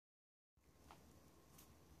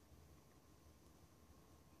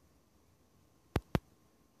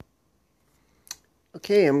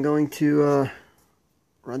Okay, I'm going to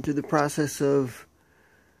run through the process of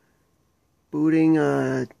booting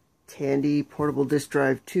a Tandy portable disk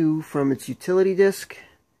drive 2 from its utility disk,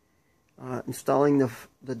 installing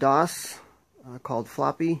the DOS called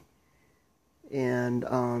Floppy, and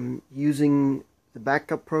using the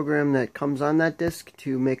backup program that comes on that disk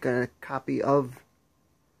to make a copy of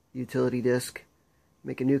the utility disk,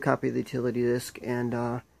 make a new copy of the utility disk, and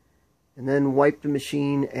then wipe the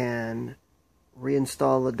machine and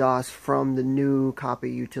reinstall the DOS from the new copy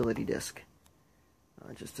utility disk,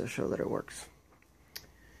 just to show that it works.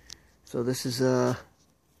 So this is a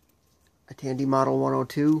Tandy Model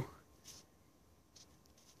 102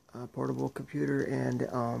 portable computer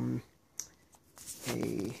and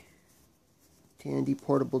a Tandy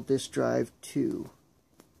portable disk drive 2.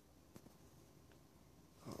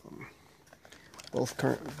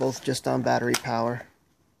 Both just on battery power.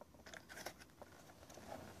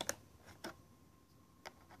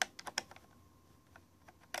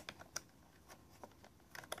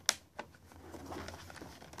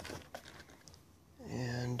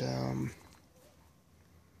 And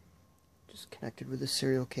just connected with the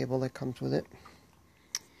serial cable that comes with it.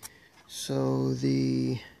 So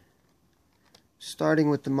starting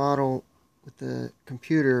with the model, with the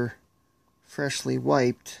computer freshly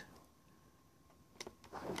wiped,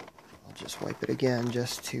 I'll just wipe it again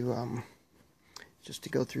just to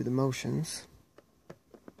go through the motions.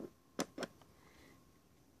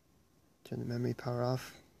 Turn the memory power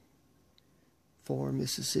off. 4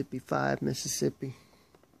 Mississippi, 5 Mississippi.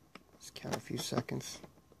 Just count a few seconds.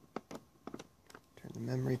 Turn the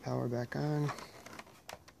memory power back on.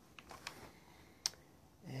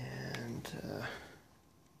 And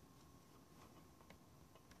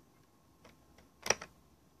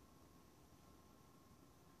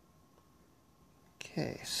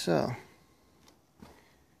okay, so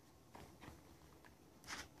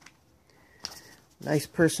nice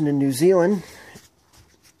person in New Zealand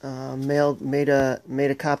made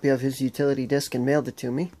a copy of his utility disk and mailed it to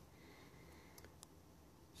me.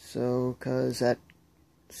 So, because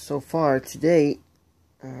so far to date,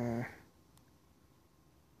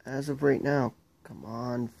 as of right now, come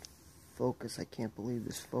on, focus! I can't believe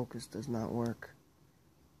this focus does not work.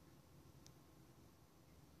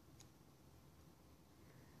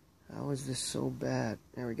 How is this so bad?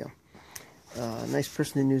 There we go. Nice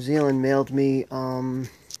person in New Zealand mailed me.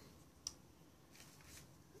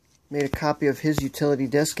 Made a copy of his utility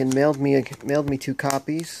disk and mailed me 2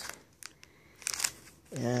 copies,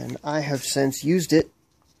 and I have since used it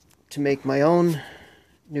to make my own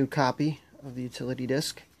new copy of the utility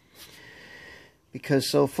disk, because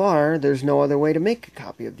so far there's no other way to make a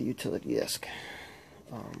copy of the utility disk,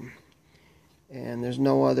 and there's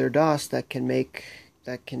no other DOS that can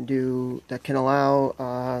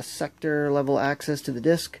allow sector level access to the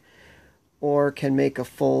disk, or can make a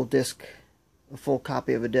full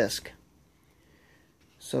copy of a disk.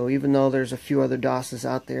 So even though there's a few other DOSes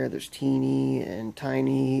out there, there's Teeny and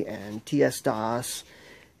Tiny and TS-DOS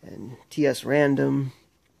and TS-Random,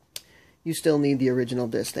 you still need the original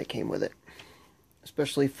disk that came with it,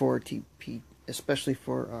 especially for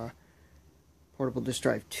portable disk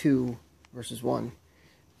drive 2 versus 1.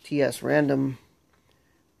 TS-Random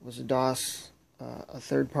was a DOS, a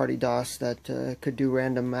third-party DOS that could do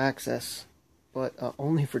random access, but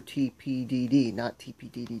only for TPDD, not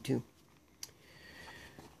TPDD2.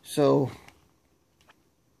 So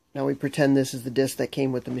now we pretend this is the disk that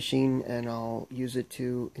came with the machine, and I'll use it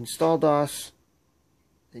to install DOS,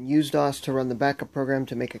 then use DOS to run the backup program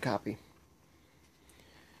to make a copy.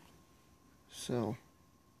 So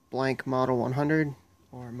blank Model 100,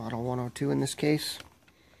 or Model 102 in this case.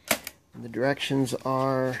 And the directions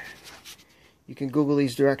are, you can Google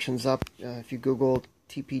these directions up. If you Google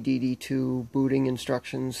TPDD2 booting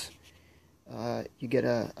instructions, you get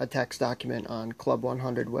a text document on Club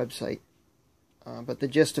 100 website. But the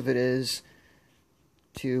gist of it is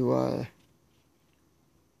to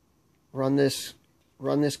run this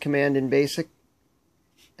command in BASIC,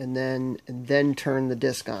 and then turn the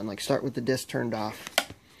disk on. Like, start with the disk turned off.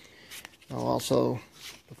 I'll also,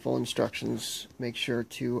 the full instructions, make sure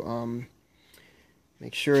that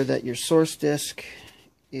your source disk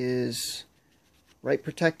is write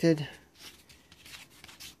protected.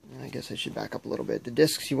 I guess I should back up a little bit. The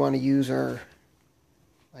disks you want to use are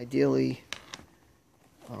ideally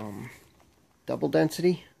double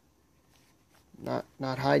density, not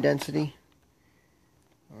high density.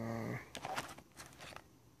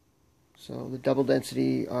 So the double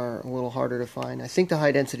density are a little harder to find. I think the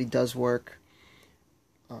high density does work.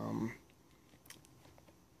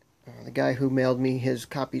 The the guy who mailed me his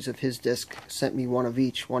copies of his disc sent me one of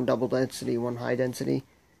each, one double density, one high density.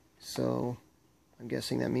 So I'm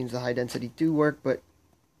guessing that means the high density do work, but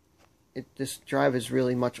this drive is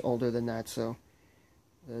really much older than that, so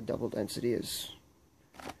the double density is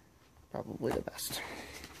probably the best.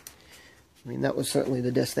 I mean, that was certainly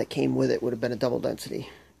the disc that came with it, would have been a double density.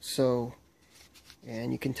 So,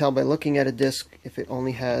 and you can tell by looking at a disc if it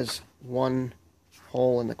only has one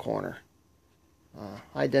hole in the corner.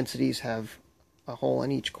 High densities have a hole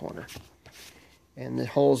in each corner, and the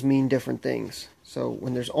holes mean different things. So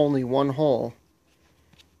when there's only one hole,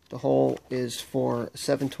 the hole is for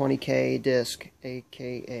 720K disc,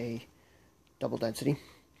 aka double density,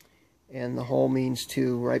 and the hole means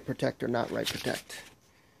to write protect or not write protect.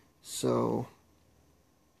 So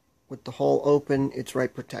with the hole open, it's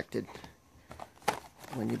write protected.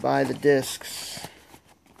 When you buy the discs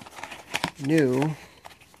new,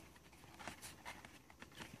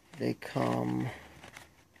 they come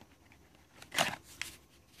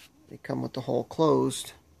with the hole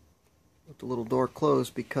closed, with the little door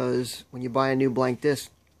closed, because when you buy a new blank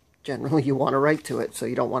disc, generally you want to write to it, so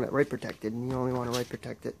you don't want it write protected, and you only want to write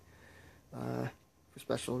protect it for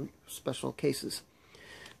special cases.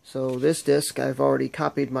 So this disc, I've already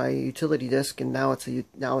copied my utility disc, and now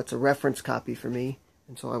it's a reference copy for me,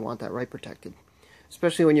 and so I want that write protected.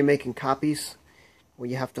 Especially when you're making copies where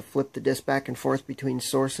you have to flip the disc back and forth between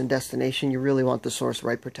source and destination, you really want the source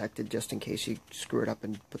write protected just in case you screw it up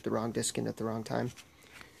and put the wrong disc in at the wrong time.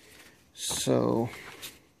 So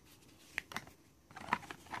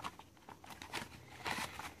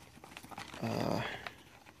the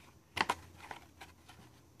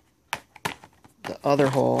other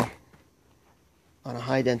hole on a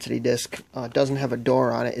high density disc doesn't have a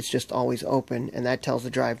door on it, it's just always open, and that tells the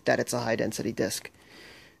drive that it's a high density disc.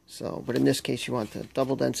 So, but in this case you want the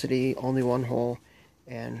double density, only one hole,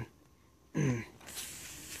 and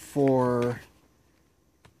for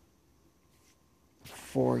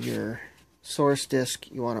your source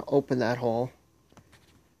disk you want to open that hole,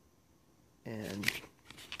 and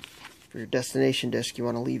for your destination disk you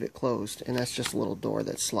want to leave it closed, and that's just a little door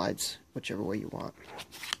that slides whichever way you want.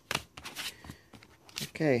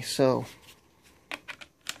 Okay, so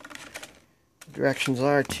the directions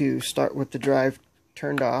are to start with the drive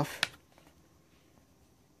turned off.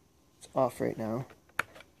 It's off right now.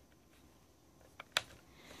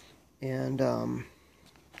 And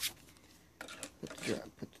put the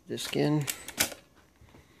disc in and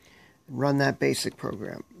run that basic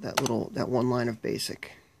program, that one line of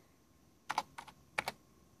basic.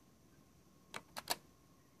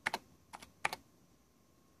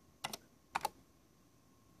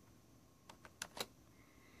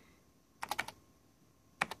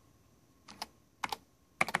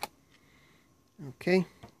 Okay,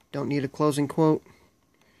 don't need a closing quote,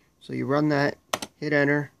 so you run that, hit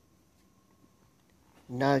enter,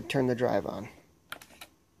 now turn the drive on.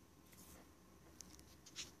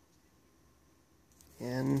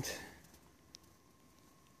 And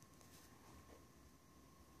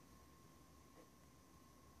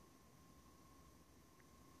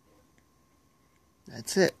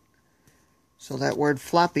that's it. So that word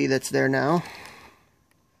floppy that's there now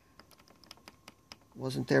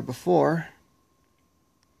wasn't there before,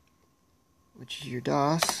 which is your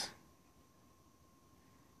DOS.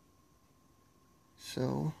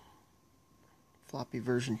 So, floppy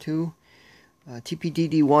version 2.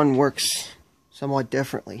 TPDD1 works somewhat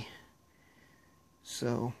differently.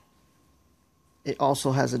 So, it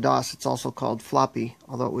also has a DOS. It's also called floppy,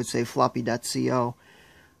 although it would say floppy.co.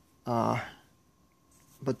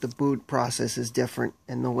 But the boot process is different,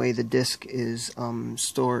 and the way the disk is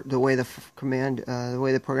stored, the way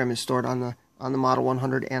the program is stored on the Model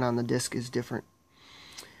 100 and on the disk is different.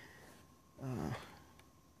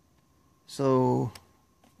 So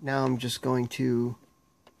now I'm just going to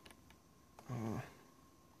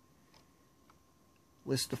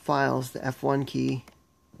list the files. The F1 key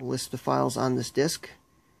will list the files on this disk.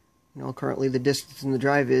 You know, currently the disk that's in the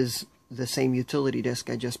drive is the same utility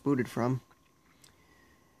disk I just booted from.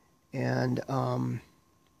 And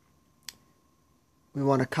we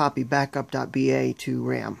want to copy backup.ba to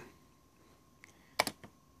RAM.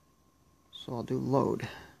 So I'll do load,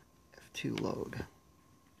 F2 load.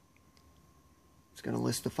 It's going to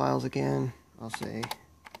list the files again. I'll say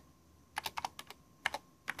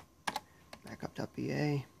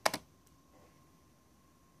backup.ba.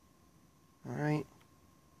 Alright,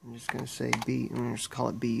 I'm just going to say I'm going to just call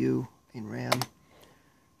it BU in RAM,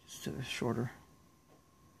 just shorter.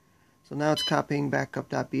 So now it's copying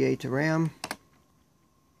backup.ba to RAM.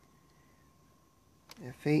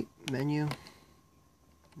 F8 menu.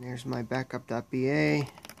 And there's my backup.ba.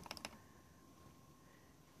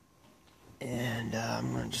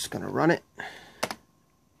 I'm just going to run it.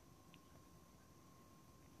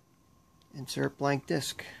 Insert blank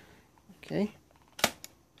disk. Okay.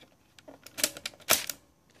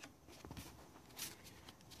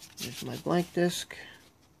 Here's my blank disk.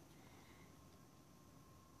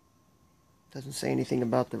 Doesn't say anything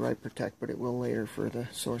about the write protect, but it will later for the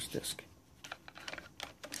source disk.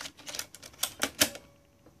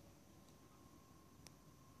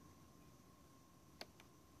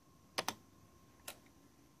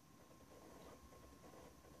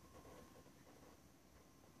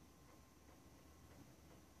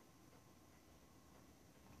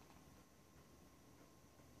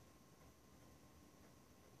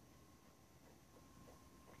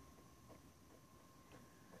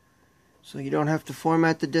 So you don't have to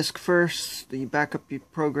format the disk first. The backup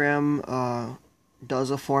program does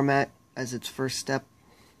a format as its first step.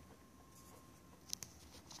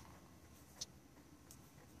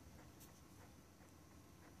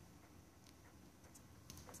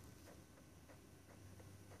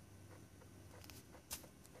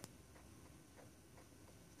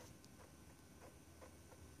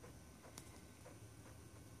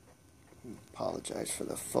 Apologize for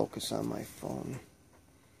the focus on my phone.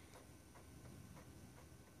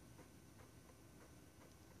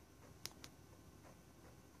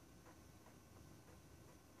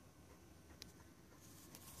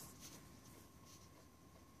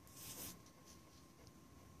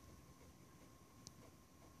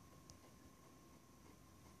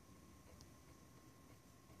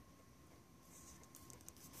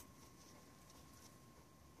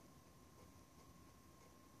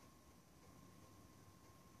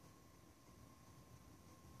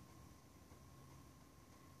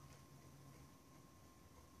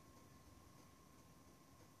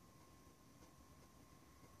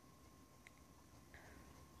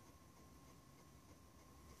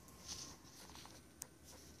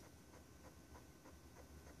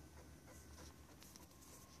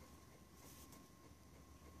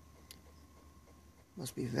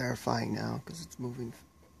 Must be verifying now because it's moving,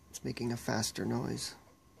 it's making a faster noise.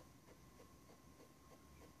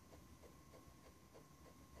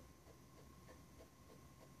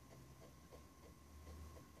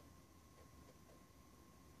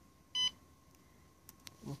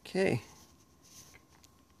 Okay.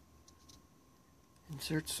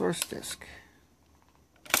 Insert source disk.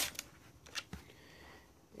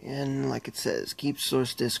 And like it says, keep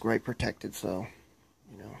source disk write protected, so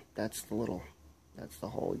you know, that's the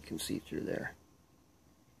hole you can see through there.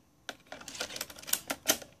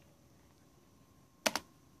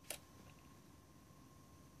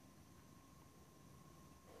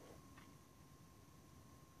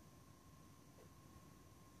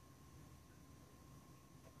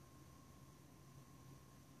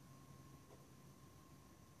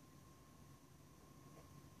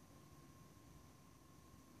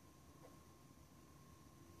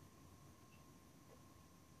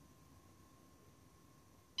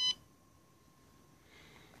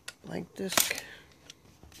 Blank disk.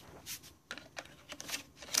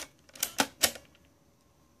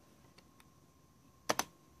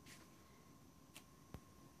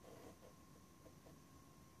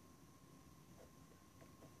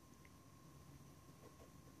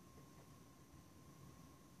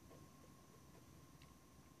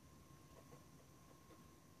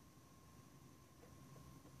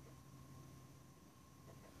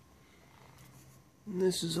 And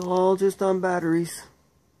this is all just on batteries.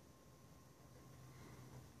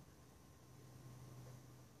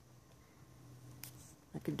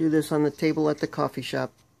 I could do this on the table at the coffee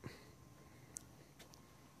shop.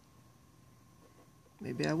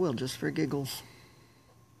 Maybe I will, just for giggles.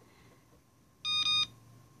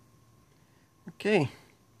 Okay.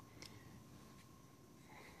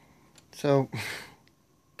 So,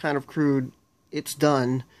 kind of crude. It's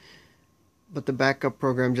done, but the backup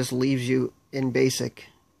program just leaves you in BASIC.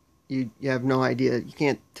 You have no idea. You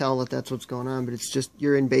can't tell that that's what's going on, but it's just,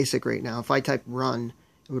 you're in BASIC right now. If I type run,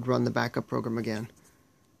 it would run the backup program again.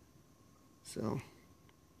 So,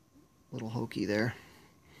 a little hokey there.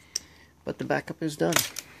 But the backup is done.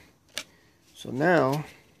 So now,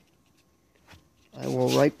 I will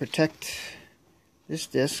write protect this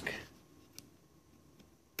disk.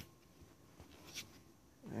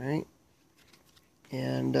 Alright.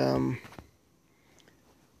 And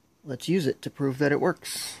let's use it to prove that it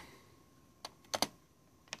works.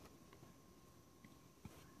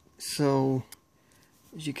 So,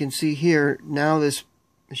 as you can see here, now this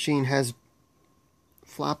machine has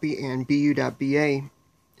Floppy and bu.ba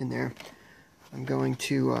in there. I'm going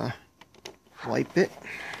to wipe it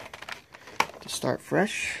to start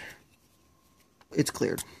fresh. It's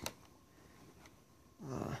cleared.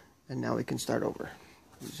 And now we can start over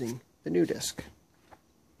using the new disk.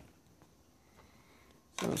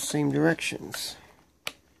 So same directions.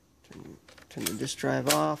 Turn the disk drive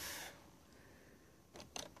off.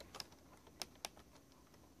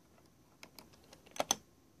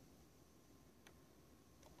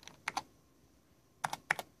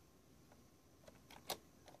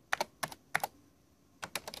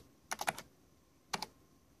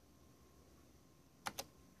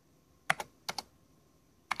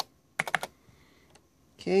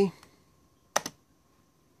 Okay.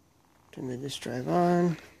 Turn the disk drive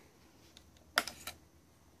on.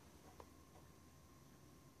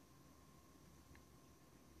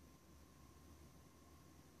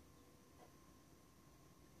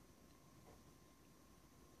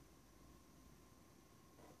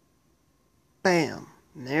 Bam!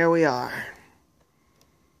 And there we are.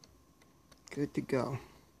 Good to go.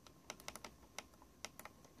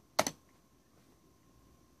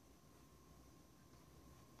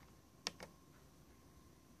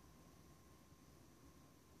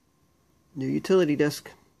 New utility disk.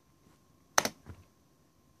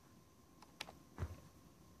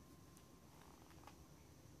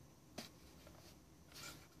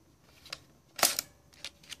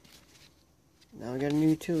 Now we got a new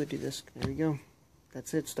utility disk. There we go.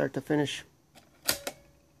 That's it, start to finish.